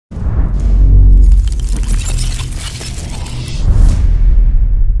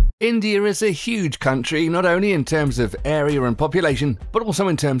India is a huge country, not only in terms of area and population, but also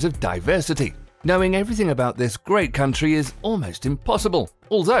in terms of diversity. Knowing everything about this great country is almost impossible.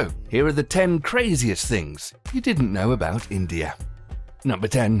 Although, here are the 10 craziest things you didn't know about India. Number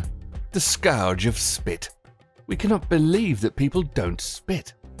 10. The scourge of spit. We cannot believe that people don't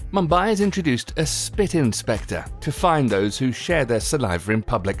spit. Mumbai has introduced a spit inspector to find those who share their saliva in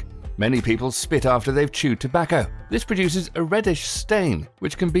public. Many people spit after they've chewed tobacco. This produces a reddish stain,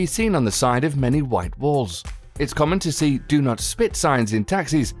 which can be seen on the side of many white walls. It's common to see "Do not spit" signs in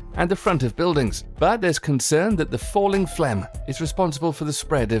taxis and the front of buildings, but there's concern that the falling phlegm is responsible for the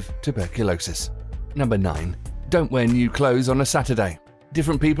spread of tuberculosis. Number 9. Don't wear new clothes on a Saturday.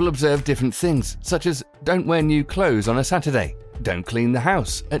 Different people observe different things, such as don't wear new clothes on a Saturday. Don't clean the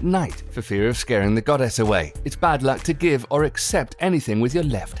house at night for fear of scaring the goddess away. It's bad luck to give or accept anything with your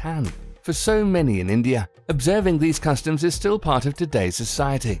left hand. For so many in India, observing these customs is still part of today's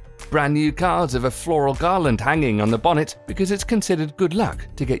society. Brand new cars have a floral garland hanging on the bonnet because it's considered good luck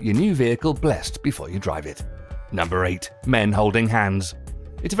to get your new vehicle blessed before you drive it. Number 8. Men holding hands.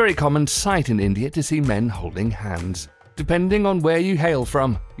 It's a very common sight in India to see men holding hands. Depending on where you hail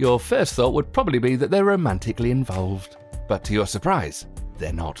from, your first thought would probably be that they're romantically involved. But to your surprise,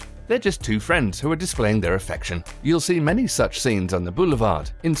 they're not. They're just two friends who are displaying their affection. You'll see many such scenes on the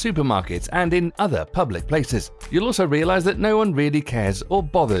boulevard, in supermarkets, and in other public places. You'll also realize that no one really cares or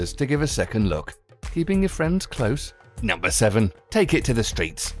bothers to give a second look. Keeping your friends close. Number 7. Take it to the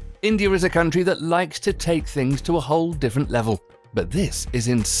streets. India is a country that likes to take things to a whole different level. But this is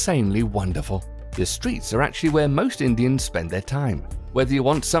insanely wonderful. The streets are actually where most Indians spend their time. Whether you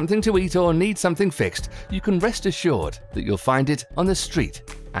want something to eat or need something fixed, you can rest assured that you'll find it on the street,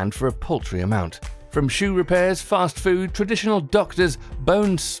 and for a paltry amount. From shoe repairs, fast food, traditional doctors,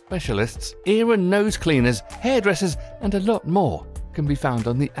 bone specialists, ear and nose cleaners, hairdressers, and a lot more can be found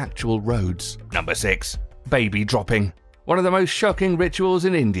on the actual roads. Number 6. Baby dropping. One of the most shocking rituals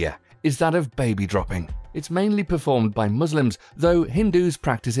in India is that of baby dropping. It's mainly performed by Muslims, though Hindus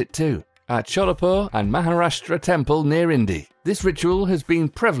practice it too. At Sholapur and Maharashtra temple near Indy, this ritual has been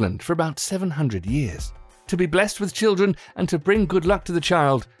prevalent for about 700 years. To be blessed with children and to bring good luck to the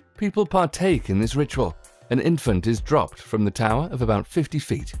child, people partake in this ritual. An infant is dropped from the tower of about 50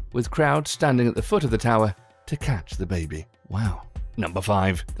 feet, with crowds standing at the foot of the tower to catch the baby. Wow. Number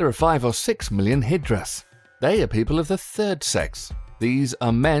 5. There are 5 or 6 million Hijras. They are people of the third sex. These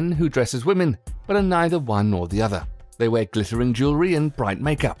are men who dress as women, but are neither one nor the other. They wear glittering jewelry and bright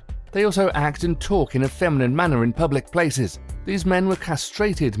makeup. They also act and talk in a feminine manner in public places. These men were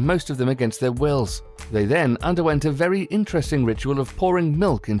castrated, most of them against their wills. They then underwent a very interesting ritual of pouring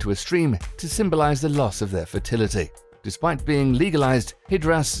milk into a stream to symbolize the loss of their fertility. Despite being legalized,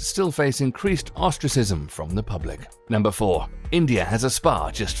 Hijras still face increased ostracism from the public. Number 4. India has a spa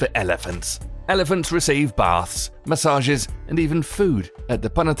just for elephants. Elephants receive baths, massages, and even food at the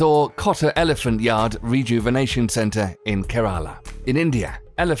Panathur Kotta Elephant Yard Rejuvenation Center in Kerala. In India,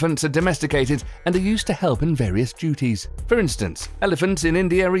 elephants are domesticated and are used to help in various duties. For instance, elephants in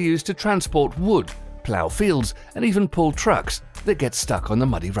India are used to transport wood, plow fields, and even pull trucks that get stuck on the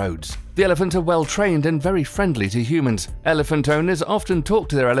muddy roads. The elephants are well trained and very friendly to humans. Elephant owners often talk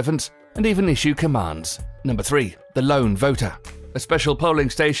to their elephants and even issue commands. Number 3. The lone voter. A special polling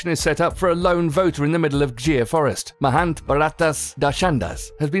station is set up for a lone voter in the middle of Gir Forest. Mahant Bharatas Dashandas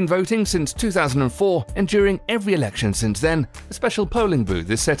has been voting since 2004, and during every election since then, a special polling booth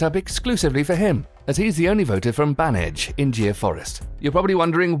is set up exclusively for him, as he's the only voter from Banej in Gir Forest. You're probably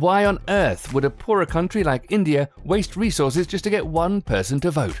wondering why on earth would a poorer country like India waste resources just to get one person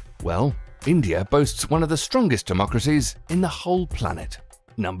to vote? Well, India boasts one of the strongest democracies in the whole planet.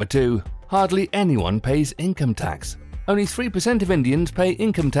 Number 2. Hardly anyone pays income tax. Only 3% of Indians pay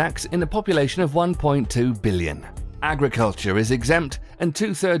income tax in a population of 1.2 billion. Agriculture is exempt, and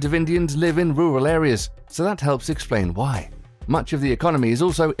 2/3 of Indians live in rural areas, so that helps explain why. Much of the economy is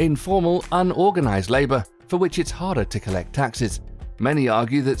also informal, unorganized labor, for which it's harder to collect taxes. Many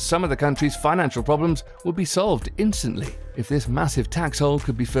argue that some of the country's financial problems would be solved instantly if this massive tax hole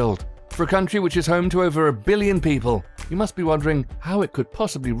could be filled. For a country which is home to over 1 billion people, you must be wondering how it could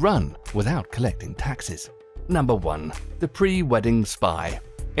possibly run without collecting taxes. Number 1. The pre-wedding spy.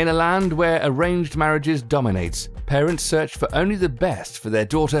 In a land where arranged marriages dominates, parents search for only the best for their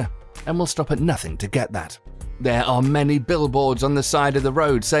daughter and will stop at nothing to get that. There are many billboards on the side of the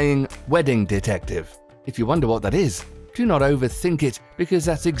road saying "Wedding Detective." If you wonder what that is, do not overthink it, because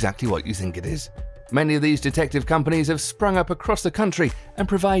that's exactly what you think it is. Many of these detective companies have sprung up across the country and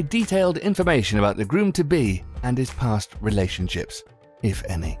provide detailed information about the groom-to-be and his past relationships, if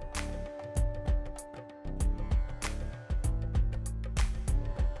any.